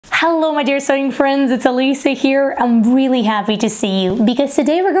Hello my dear sewing friends, it's Alisa here. I'm really happy to see you because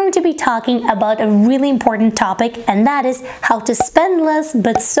today we're going to be talking about a really important topic, and that is how to spend less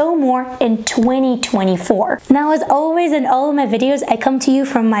but sew more in 2024. Now, as always in all of my videos, I come to you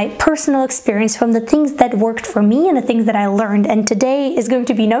from my personal experience, from the things that worked for me and the things that I learned, and today is going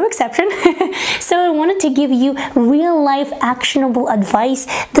to be no exception. So I wanted to give you real life actionable advice,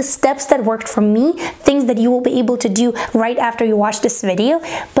 the steps that worked for me, things that you will be able to do right after you watch this video.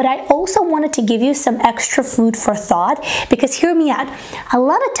 But I also wanted to give you some extra food for thought, because hear me out, a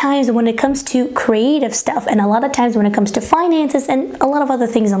lot of times when it comes to creative stuff and a lot of times when it comes to finances and a lot of other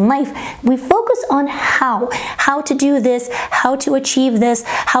things in life, we focus on how to do this, how to achieve this,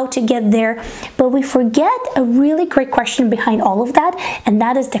 how to get there, but we forget a really great question behind all of that, and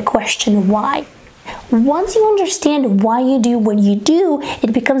that is the question why. Once you understand why you do what you do,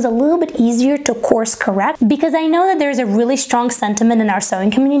 it becomes a little bit easier to course correct, because I know that there's a really strong sentiment in our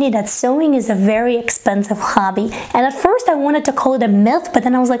sewing community that sewing is a very expensive hobby. And at first I wanted to call it a myth, but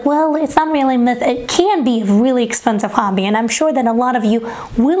then I was like, well, it's not really a myth. It can be a really expensive hobby, and I'm sure that a lot of you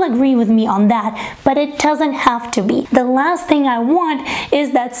will agree with me on that, but it doesn't have to be. The last thing I want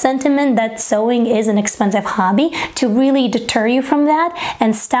is that sentiment that sewing is an expensive hobby to really deter you from that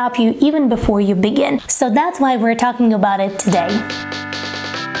and stop you even before you begin. So that's why we're talking about it today.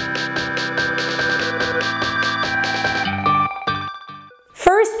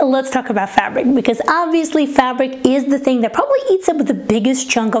 First, let's talk about fabric, because obviously fabric is the thing that probably eats up the biggest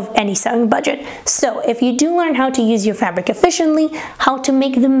chunk of any sewing budget. So if you do learn how to use your fabric efficiently, how to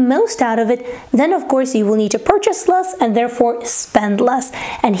make the most out of it, then of course you will need to purchase less and therefore spend less.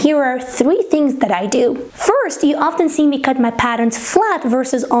 And here are 3 things that I do. First, you often see me cut my patterns flat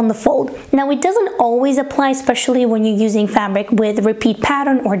versus on the fold. Now, it doesn't always apply, especially when you're using fabric with repeat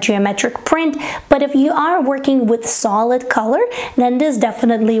pattern or geometric print, but if you are working with solid color, then this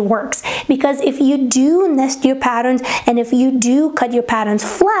definitely works, because if you do nest your patterns and if you do cut your patterns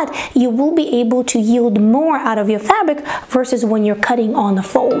flat, you will be able to yield more out of your fabric versus when you're cutting on the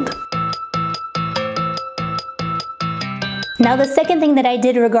fold. Now, the second thing that I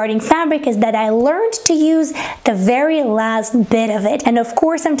did regarding fabric is that I learned to use the very last bit of it. And of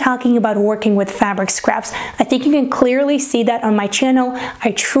course, I'm talking about working with fabric scraps. I think you can clearly see that on my channel.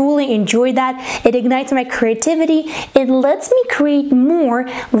 I truly enjoy that. It ignites my creativity. It lets me create more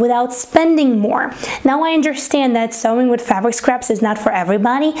without spending more. Now, I understand that sewing with fabric scraps is not for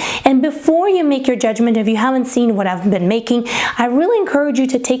everybody. And before you make your judgment, if you haven't seen what I've been making, I really encourage you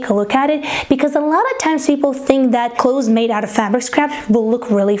to take a look at it, because a lot of times people think that clothes made out of fabric scraps will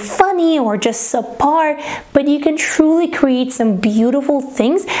look really funny or just subpar, but you can truly create some beautiful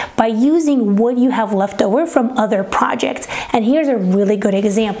things by using what you have left over from other projects. And here's a really good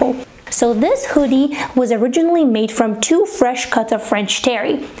example. So this hoodie was originally made from 2 fresh cuts of French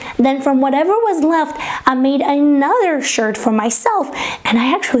terry. Then from whatever was left, I made another shirt for myself, and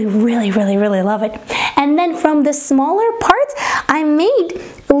I actually really love it. And then from the smaller parts, I made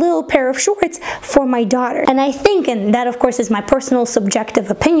a little pair of shorts for my daughter. And I think, and that of course is my personal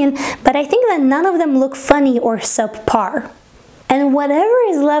subjective opinion, but I think that none of them look funny or subpar. And whatever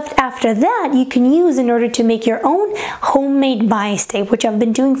is left after that, you can use in order to make your own homemade bias tape, which I've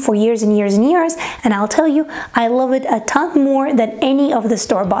been doing for years and years and years. And I'll tell you, I love it a ton more than any of the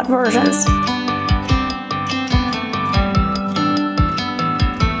store-bought versions.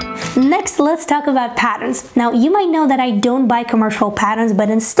 Next, let's talk about patterns. Now, you might know that I don't buy commercial patterns, but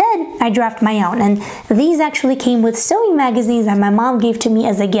instead I draft my own. And these actually came with sewing magazines that my mom gave to me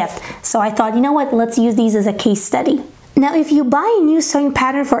as a gift. So I thought, you know what, let's use these as a case study. Now, if you buy a new sewing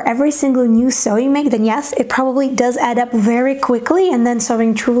pattern for every single new sew you make, then yes, it probably does add up very quickly, and then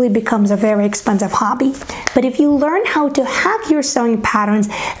sewing truly becomes a very expensive hobby. But if you learn how to hack your sewing patterns,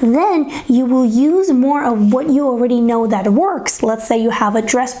 then you will use more of what you already know that works. Let's say you have a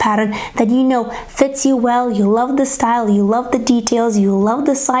dress pattern that you know fits you well, you love the style, you love the details, you love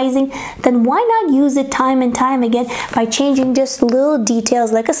the sizing, then why not use it time and time again by changing just little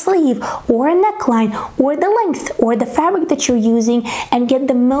details like a sleeve or a neckline or the length or the fabric that you're using, and get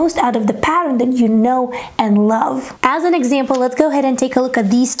the most out of the pattern that you know and love. As an example, let's go ahead and take a look at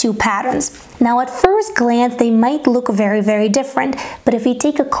these 2 patterns. Now, at first glance, they might look very different, but if you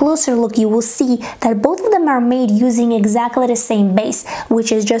take a closer look, you will see that both of them are made using exactly the same base,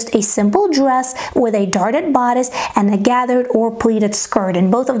 which is just a simple dress with a darted bodice and a gathered or pleated skirt.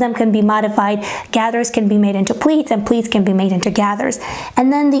 And both of them can be modified. Gathers can be made into pleats, and pleats can be made into gathers.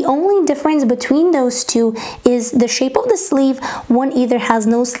 And then the only difference between those 2 is the shape shape of the sleeve, one either has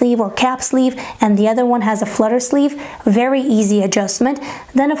no sleeve or cap sleeve and the other one has a flutter sleeve, very easy adjustment.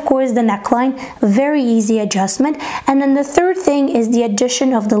 Then of course the neckline, very easy adjustment. And then the third thing is the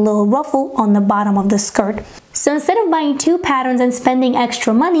addition of the little ruffle on the bottom of the skirt. So instead of buying two patterns and spending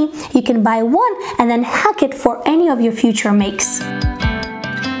extra money, you can buy one and then hack it for any of your future makes.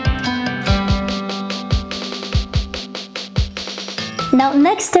 Now,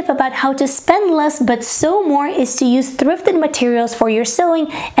 next tip about how to spend less but sew more is to use thrifted materials for your sewing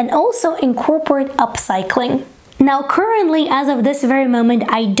and also incorporate upcycling. Now, currently, as of this very moment,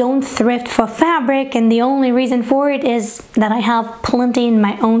 I don't thrift for fabric, and the only reason for it is that I have plenty in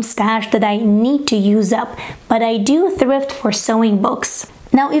my own stash that I need to use up, but I do thrift for sewing books.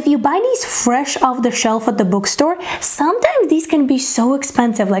 Now, if you buy these fresh off the shelf at the bookstore, sometimes these can be so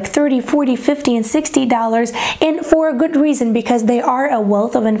expensive, like $30, $40, $50, and $60, and for a good reason, because they are a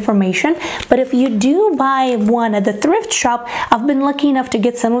wealth of information. But if you do buy one at the thrift shop, I've been lucky enough to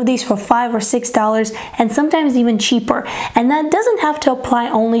get some of these for $5 or $6, and sometimes even cheaper. And that doesn't have to apply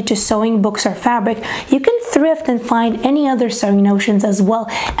only to sewing books or fabric. You can thrift and find any other sewing notions as well,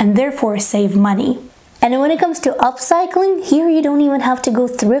 and therefore save money. And when it comes to upcycling, here you don't even have to go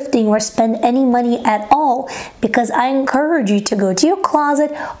thrifting or spend any money at all, because I encourage you to go to your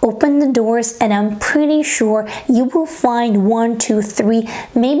closet, open the doors, and I'm pretty sure you will find 1, 2, 3,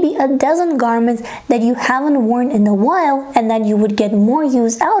 maybe a dozen garments that you haven't worn in a while and that you would get more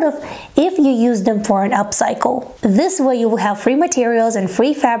use out of if you use them for an upcycle. This way you will have free materials and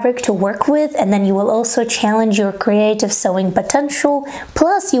free fabric to work with, and then you will also challenge your creative sewing potential,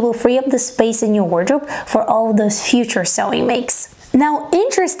 plus you will free up the space in your wardrobe for all those future sewing makes. Now,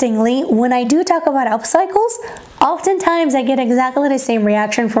 interestingly, when I do talk about upcycles, oftentimes I get exactly the same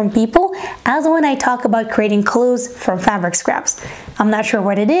reaction from people as when I talk about creating clothes from fabric scraps. I'm not sure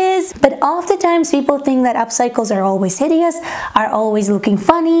what it is, but oftentimes people think that upcycles are always hideous, are always looking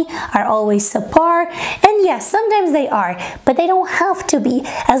funny, are always subpar, and yes, sometimes they are, but they don't have to be.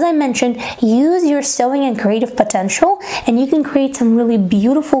 As I mentioned, use your sewing and creative potential, and you can create some really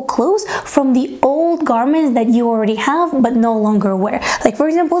beautiful clothes from the old garments that you already have but no longer wear. Like for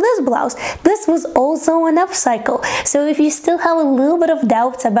example, this blouse. This was also an upcycle. So if you still have a little bit of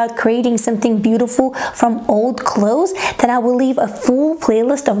doubts about creating something beautiful from old clothes, then I will leave a full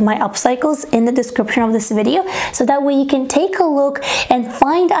playlist of my upcycles in the description of this video, so that way you can take a look and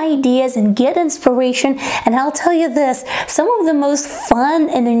find ideas and get inspiration. And I'll tell you this, some of the most fun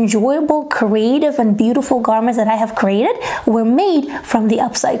and enjoyable, creative and beautiful garments that I have created were made from the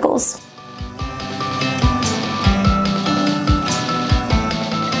upcycles.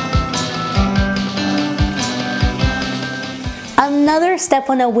 Another step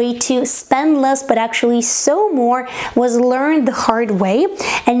on a way to spend less but actually sew more was learn the hard way.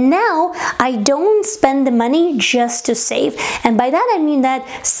 And now I don't spend the money just to save. And by that I mean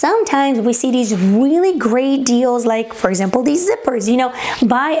that sometimes we see these really great deals, like for example these zippers. You know,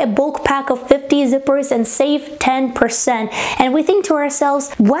 buy a bulk pack of 50 zippers and save 10%. And we think to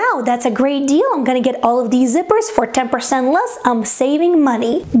ourselves, wow, that's a great deal. I'm gonna get all of these zippers for 10% less. I'm saving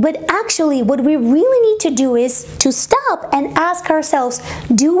money. But actually what we really need to do is to stop and ask ourselves,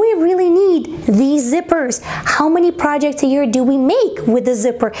 do we really need these zippers? How many projects a year do we make with the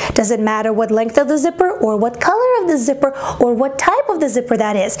zipper? Does it matter what length of the zipper or what color of the zipper or what type of the zipper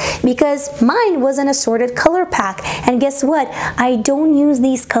that is? Because mine was an assorted color pack, and guess what? I don't use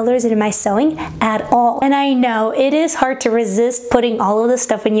these colors in my sewing at all. And I know it is hard to resist putting all of the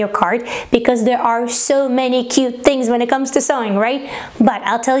stuff in your cart because there are so many cute things when it comes to sewing, right? But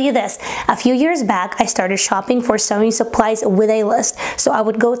I'll tell you this, a few years back I started shopping for sewing supplies with a list. So I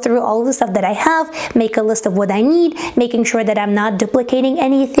would go through all the stuff that I have, make a list of what I need, making sure that I'm not duplicating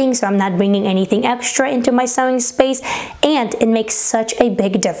anything, so I'm not bringing anything extra into my sewing space. And it makes such a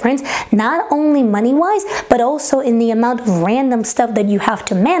big difference, not only money-wise, but also in the amount of random stuff that you have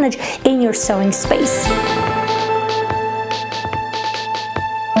to manage in your sewing space.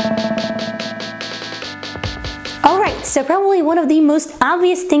 Alright, so probably one of the most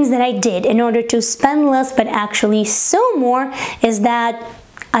obvious things that I did in order to spend less but actually sew more is that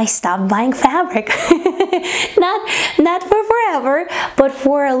I stopped buying fabric. not for forever, but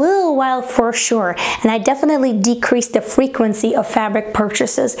for a little while for sure. And I definitely decreased the frequency of fabric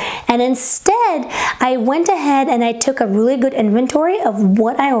purchases. And instead, instead, I went ahead and I took a really good inventory of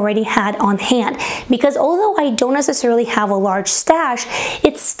what I already had on hand, because although I don't necessarily have a large stash,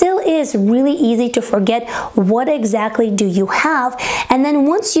 it still is really easy to forget what exactly do you have. And then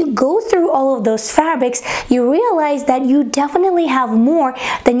once you go through all of those fabrics, you realize that you definitely have more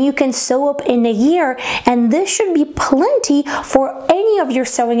than you can sew up in a year, and this should be plenty for any of your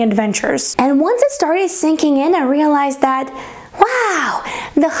sewing adventures. And once it started sinking in, I realized that, wow,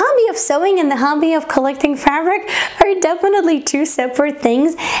 the hobby of sewing and the hobby of collecting fabric are definitely two separate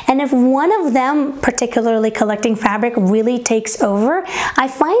things, and if one of them, particularly collecting fabric, really takes over, I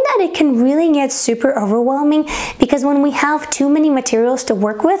find that it can really get super overwhelming, because when we have too many materials to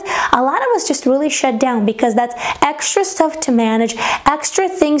work with, a lot of us just really shut down, because that's extra stuff to manage, extra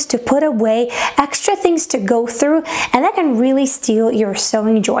things to put away, extra things to go through, and that can really steal your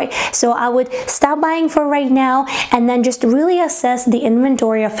sewing joy. So I would stop buying for right now and then just really assess the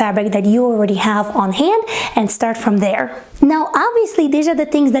inventory of fabric that you already have on hand and start from there. Now, obviously, these are the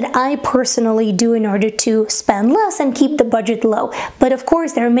things that I personally do in order to spend less and keep the budget low. But of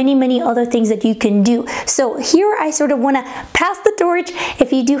course, there are many other things that you can do. So here I sort of want to pass the torch.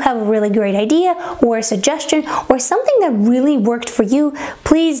 If you do have a really great idea or a suggestion or something that really worked for you,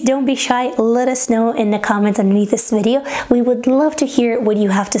 please don't be shy. Let us know in the comments underneath this video. We would love to hear what you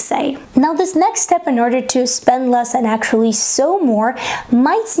have to say. Now, this next step in order to spend less and actually sew more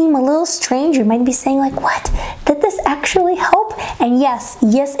might seem a little strange. You might be saying like, what? Did this actually help? And yes,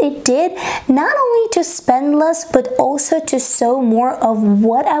 it did. Not only to spend less, but also to sew more of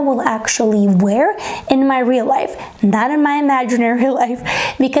what I will actually wear in my real life, not in my imaginary life,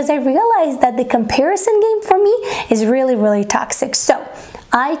 because I realized that the comparison game for me is really toxic. So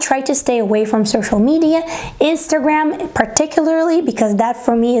I try to stay away from social media, Instagram particularly, because that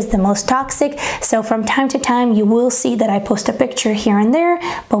for me is the most toxic. So from time to time you will see that I post a picture here and there,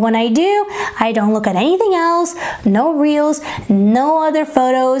 but when I do, I don't look at anything else, no reels, no other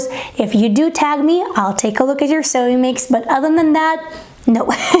photos. If you do tag me, I'll take a look at your sewing mix, but other than that, no.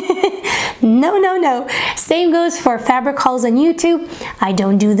 no. Same goes for fabric hauls on YouTube. I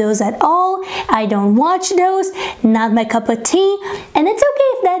don't do those at all. I don't watch those. Not my cup of tea. And it's okay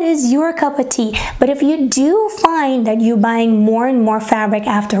if that is your cup of tea. But if you do find that you're buying more and more fabric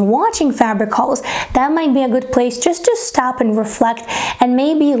after watching fabric hauls, that might be a good place just to stop and reflect and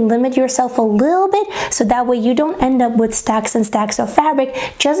maybe limit yourself a little bit, so that way you don't end up with stacks and stacks of fabric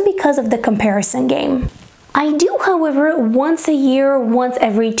just because of the comparison game. I do, however, once a year, once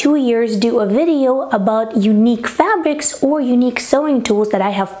every 2 years, do a video about unique fabrics or unique sewing tools that I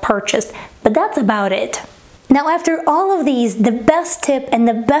have purchased, but that's about it. Now, after all of these, the best tip and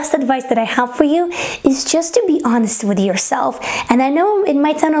the best advice that I have for you is just to be honest with yourself. And I know it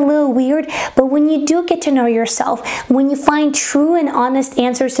might sound a little weird, but when you do get to know yourself, when you find true and honest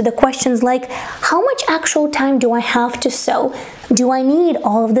answers to the questions like, how much actual time do I have to sew? Do I need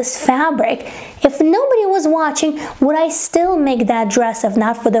all of this fabric? If nobody was watching, would I still make that dress if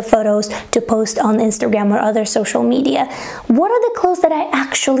not for the photos to post on Instagram or other social media? What are the clothes that I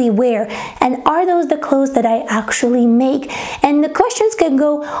actually wear? And are those the clothes that I actually make? And the questions can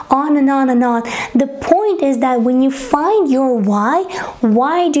go on and on and on. The point is that when you find your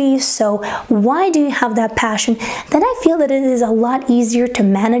why do you sew? Why do you have that passion? Then I feel that it is a lot easier to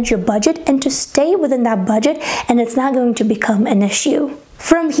manage your budget and to stay within that budget, and it's not going to become an issue.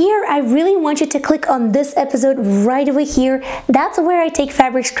 From here, I really want you to click on this episode right over here. That's where I take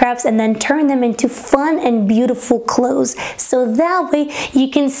fabric scraps and then turn them into fun and beautiful clothes. So that way you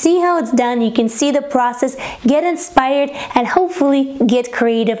can see how it's done, you can see the process, get inspired, and hopefully get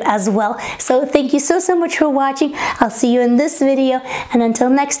creative as well. So thank you so much for watching. I'll see you in this video, and until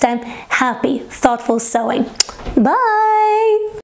next time, happy, thoughtful sewing. Bye!